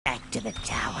to the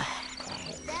tower.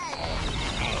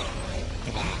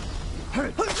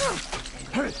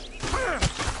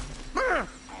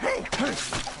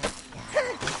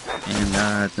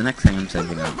 And the next thing I'm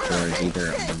saving up for is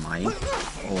either a mic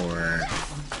or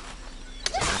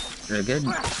a good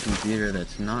computer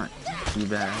that's not too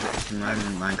bad. I can run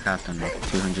Minecraft on like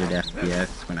 200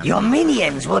 FPS when I'm... Your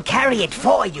minions will carry it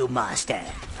for you, Master.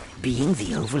 Being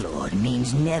the Overlord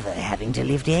means never having to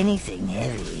lift anything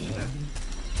heavy.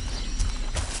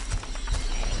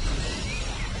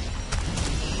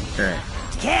 Alright.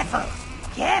 Careful!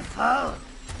 Careful!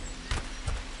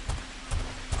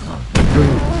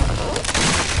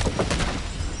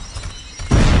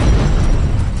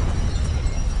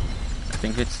 I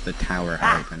think it's the tower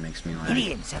height that makes me like...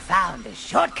 Idiots have found a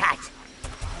shortcut!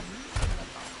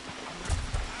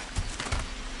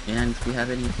 And if you have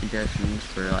any suggestions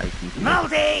for like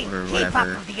Moldy! or Keep whatever, up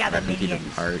with the other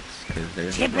minions! Parts, because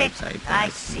there's a Chiplet, website I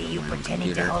see you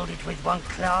pretending to hold it with one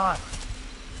claw.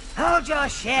 Hold your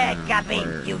share, Guppy,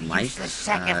 you useless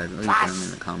sack of leave pus! them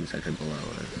in the comment section below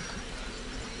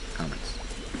comments.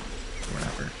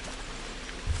 Whatever.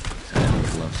 So I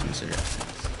would love some suggestions.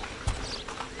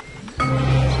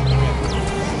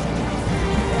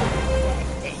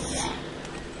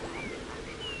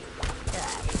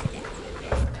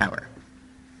 Tower.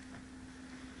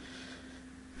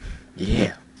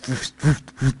 Yeah.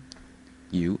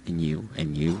 You and you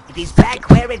and you. It is back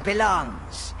where it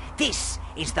belongs. This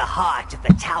is the heart of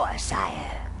the tower,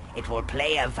 sire. It will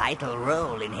play a vital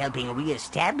role in helping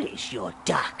re-establish your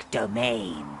dark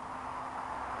domain.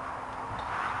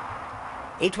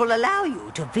 It will allow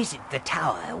you to visit the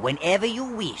tower whenever you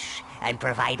wish and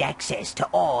provide access to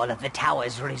all of the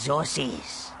tower's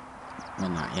resources. Well,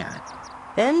 not yet.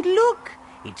 And look,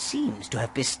 it seems to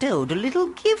have bestowed a little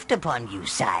gift upon you,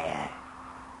 sire.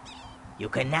 You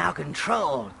can now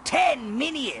control 10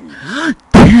 minions.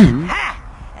 10? Ha!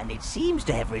 And it seems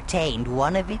to have retained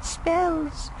one of its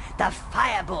spells. The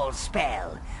fireball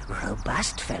spell.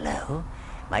 Robust fellow.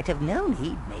 Might have known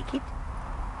he'd make it.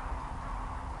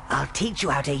 I'll teach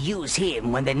you how to use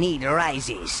him when the need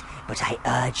arises. But I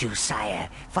urge you, sire,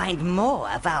 find more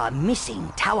of our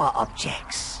missing tower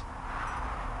objects.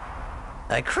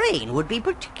 A crane would be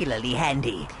particularly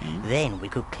handy. Then we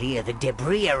could clear the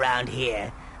debris around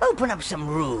here. Open up some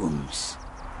rooms.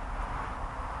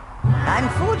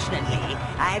 Unfortunately,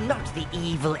 I am not the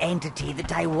evil entity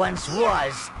that I once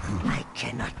was. I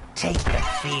cannot take the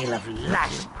feel of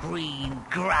lush green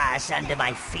grass under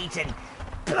my feet and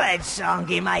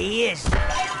birdsong in my ears.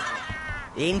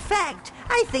 In fact,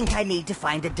 I think I need to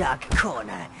find a dark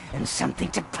corner and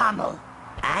something to pummel.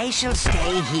 I shall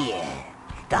stay here.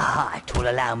 The heart will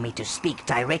allow me to speak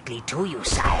directly to you,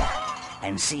 sire,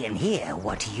 and see and hear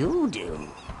what you do.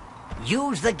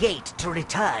 Use the gate to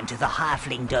return to the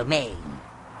halfling domain.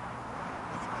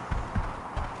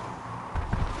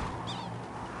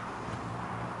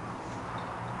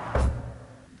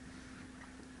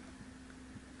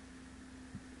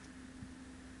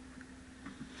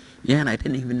 Yeah, and I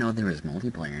didn't even know there was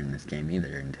multiplayer in this game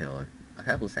either until a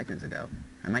couple seconds ago.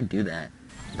 I might do that.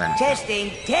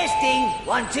 Testing, testing,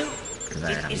 1, 2.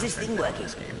 Is this thing working?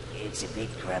 This game. It's a bit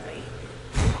grubby.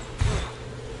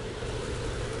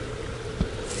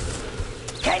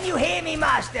 Can you hear me,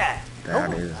 Master?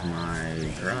 That is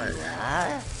my garage.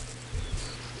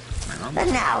 My mom.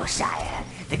 And now, sire,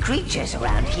 the creatures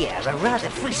around here are rather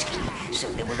frisky, so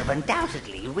they will have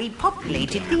undoubtedly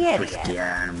repopulated the area. Frisky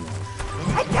animals.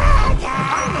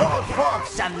 Call forth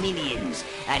some minions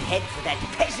and head for that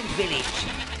peasant village.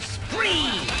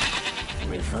 Spree!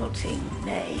 Revolting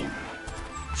name.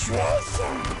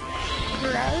 Treasure!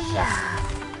 Treasure!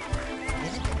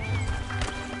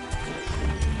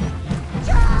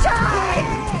 Time!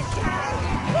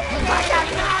 For the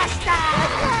master!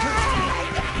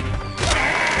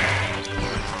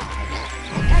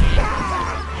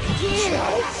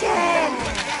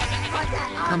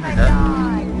 Come back up.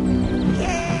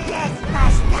 Yes,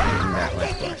 master! That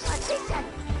left us.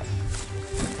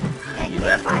 You For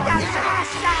left the me.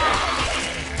 master!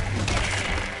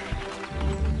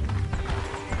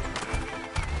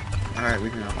 Alright, we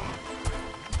can go.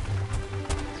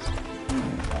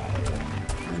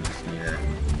 I just need it.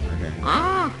 Okay.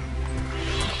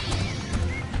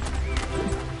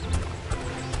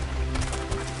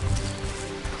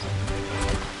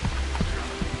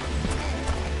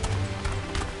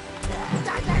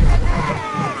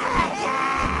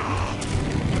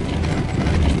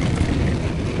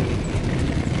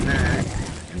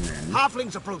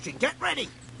 Halflings approaching. Get ready.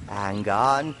 Hang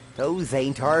on. Those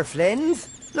ain't halflings.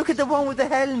 Look at the one with the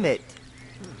helmet.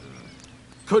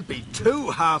 Could be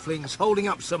 2 halflings holding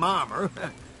up some armor.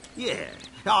 Yeah,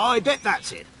 I bet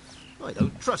that's it. I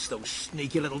don't trust those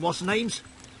sneaky little what's-names.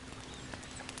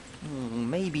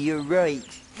 Maybe you're right.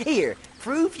 Here,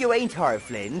 prove you ain't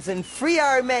halflings and free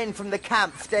our men from the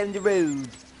camps down the road.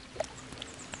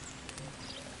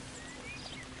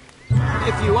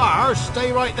 If you are,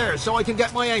 stay right there so I can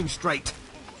get my aim straight.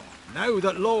 Now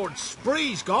that Lord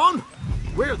Spree's gone,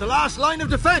 we're the last line of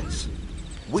defence.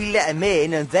 We let 'em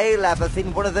in and they'll have us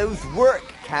in one of those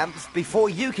work camps before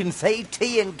you can say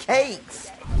tea and cakes.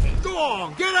 Go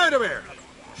on, get out of here.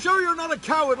 Show you're not a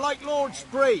coward like Lord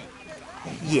Spree.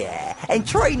 Yeah, and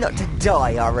try not to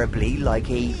die horribly like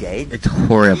he did. It's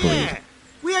horribly. Yeah,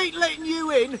 we ain't letting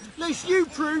you in unless you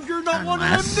prove you're not one of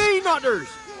Unless- them knee-nutters.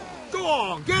 Go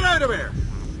on, get out of here.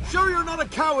 Show you're not a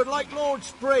coward like Lord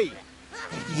Spree.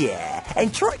 Yeah,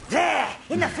 and try... There,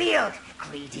 in the field,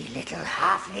 greedy little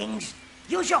halflings.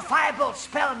 Use your firebolt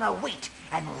spell on the wheat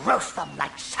and roast them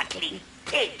like suckling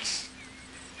pigs.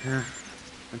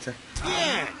 What's that?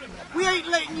 Yeah, we ain't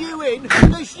letting you in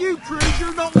unless you prove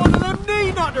you're not one of them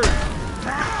knee-nutters.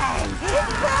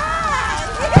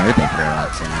 I would think they're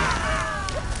out soon.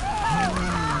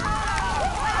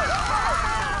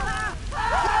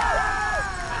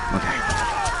 Okay.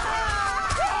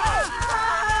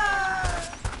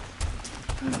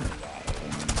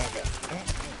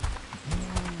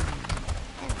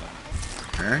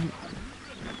 Alright.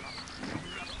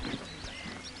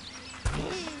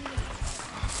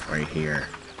 Right here.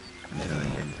 Until they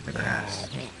get into the grass.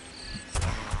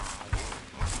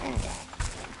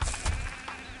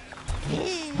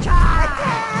 Draw.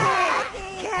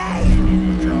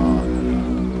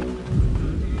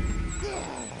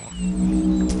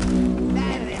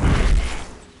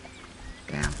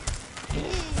 Damn.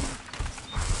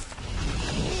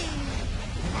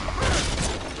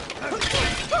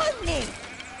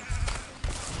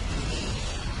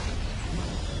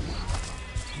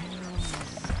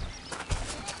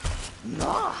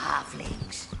 More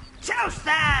halflings. Toast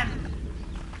them!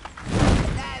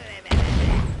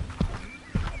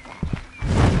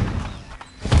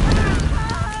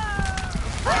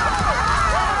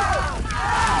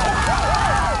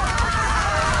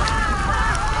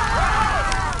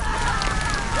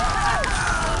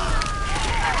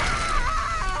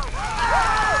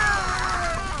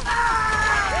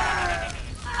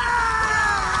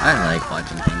 I like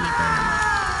watching things burn.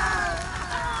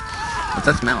 What's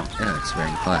that smell? Ew, it's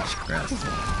burning flesh. Gross.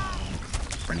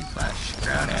 Burning flesh.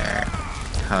 Grody.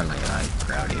 Totally like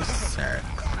grody, sir.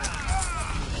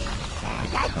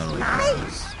 Like, totally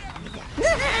gross.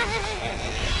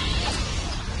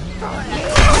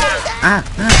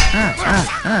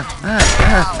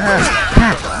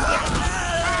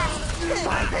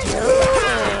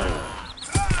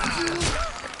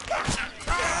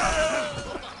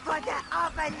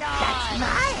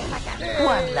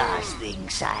 One last thing,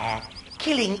 sire.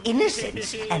 Killing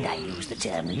innocents, and I use the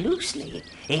term loosely,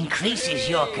 increases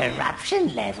your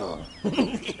corruption level.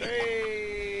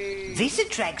 This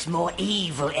attracts more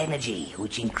evil energy,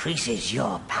 which increases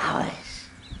your powers.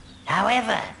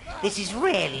 However, this is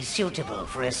rarely suitable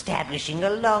for establishing a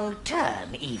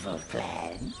long-term evil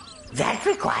plan. That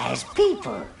requires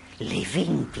people,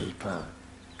 living people.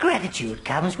 Gratitude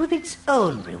comes with its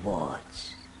own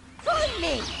rewards. Find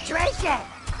me, treasure!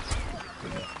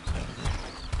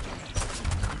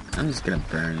 I'm just gonna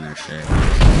burn their shit.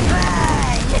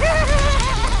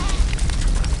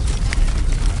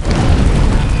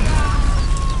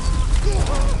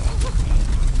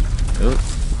 Oops.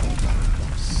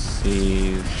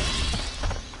 Save.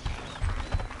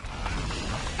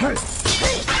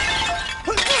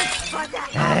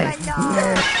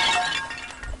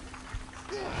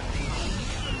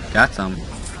 Got some.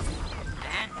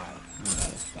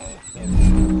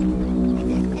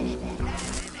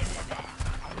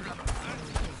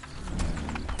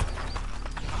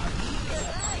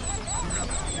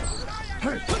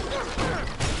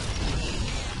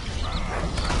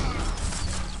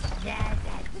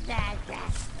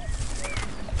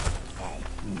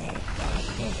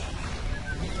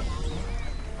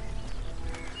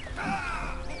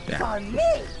 For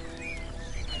me!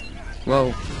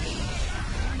 Whoa.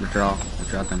 Withdraw.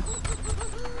 Withdraw them.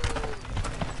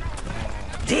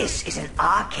 This is an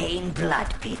arcane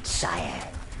blood pit, sire.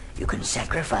 You can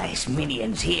sacrifice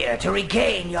minions here to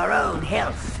regain your own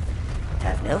health.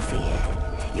 Have no fear.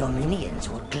 Your minions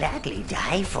will gladly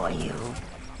die for you.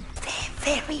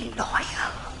 They're very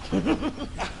loyal.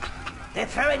 They're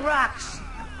throwing rocks.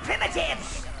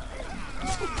 Primitives!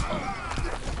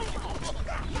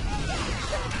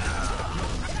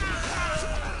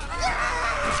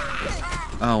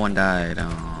 Oh, one died.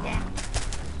 Oh.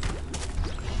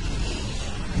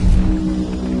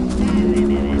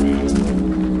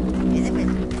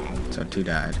 who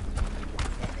died?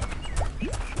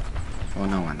 Well,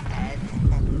 no one.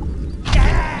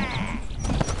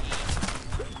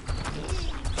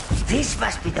 This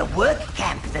must be the work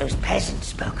camp those peasants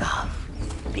spoke of.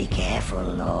 Be careful,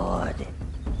 Lord.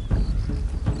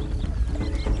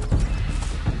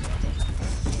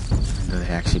 They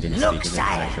actually didn't Look, speak of it, 'cause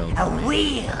I sire, killed a the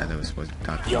wheel. guy that was supposed to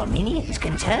talk to Your me. minions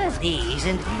can turn these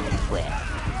and, well,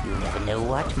 you never know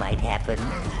what might happen.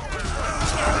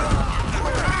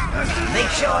 Make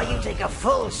sure you take a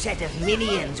full set of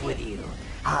minions with you.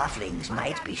 Halflings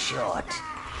might be short,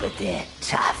 but they're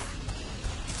tough.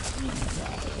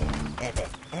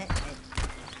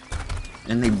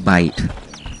 And they bite.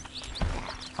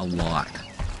 A lot.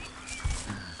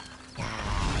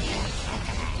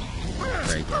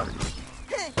 Very good.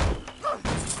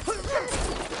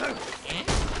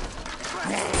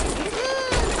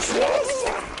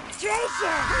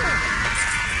 Treasure!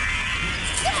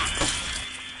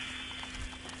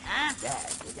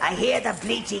 I hear the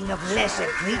bleating of lesser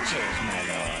creatures, my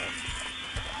lord.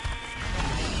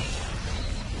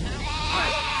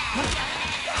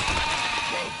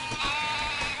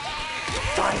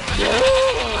 For you!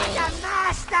 For the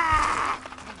master!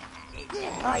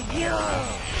 For you!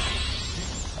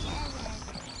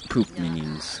 Poop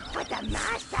minions. For the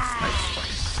master!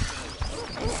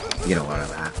 You get a lot of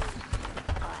that.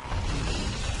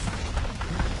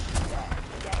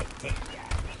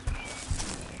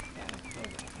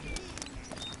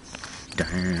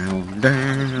 Down,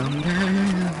 down,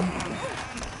 down.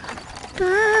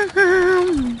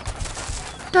 Down.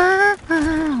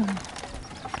 Down.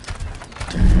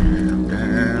 Down,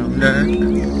 down, down.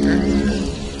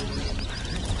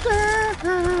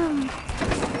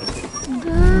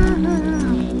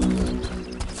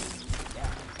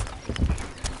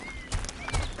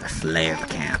 The slave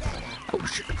camp. Oh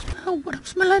shit, smell what I'm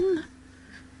smelling.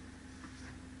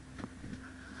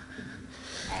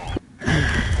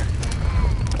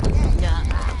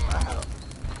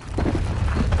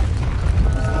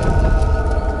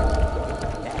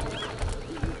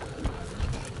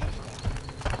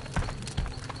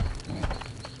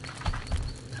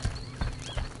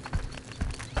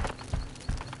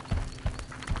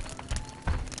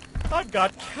 I've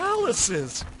got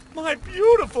calluses! My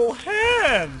beautiful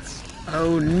hands!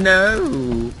 Oh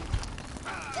no!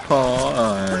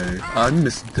 Hi, I'm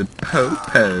Mr.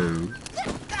 Popo.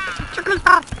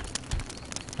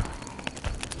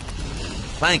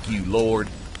 Thank you, Lord.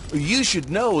 You should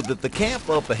know that the camp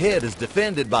up ahead is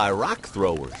defended by rock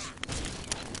throwers.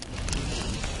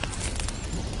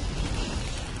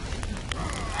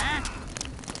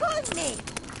 Find me!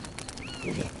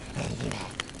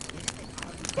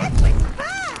 That was fun!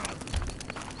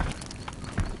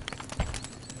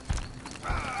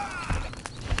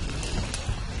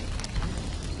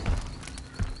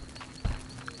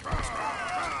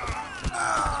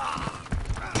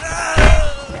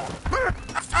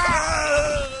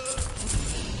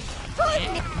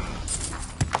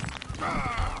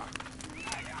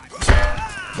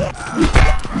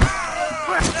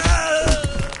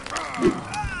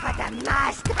 For the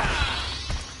master!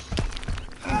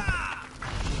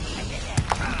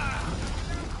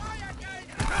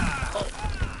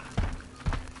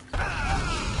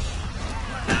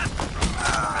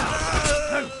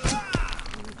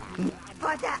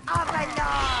 For the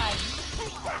Overlord!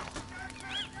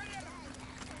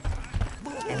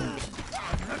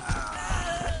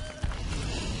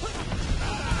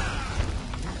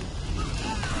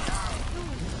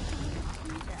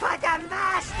 For the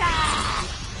master!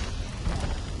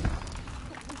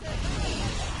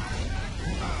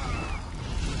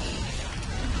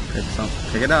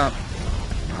 Pick it up.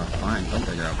 Oh, fine, don't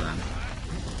pick it up then.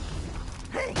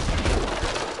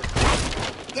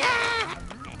 Yeah!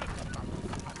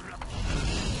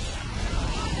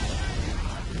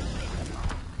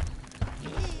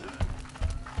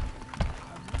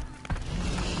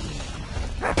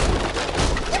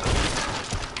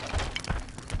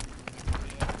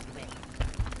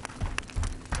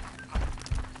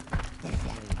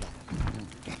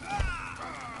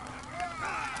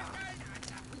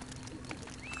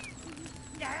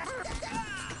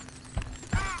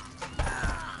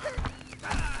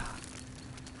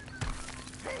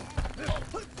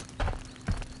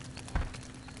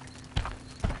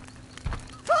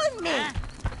 Find me!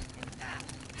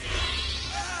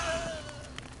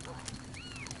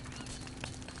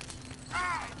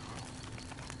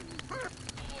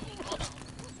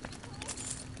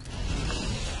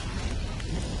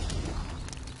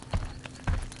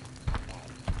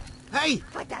 Hey,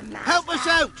 For the master! help us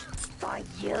out! For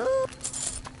you?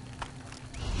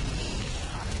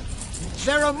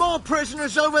 There are more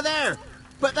prisoners over there.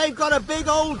 but they've got a big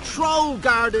old troll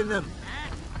guarding them.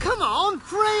 Come on,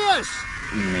 free us!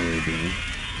 Maybe.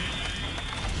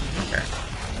 Okay.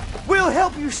 We'll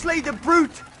help you slay the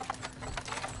brute.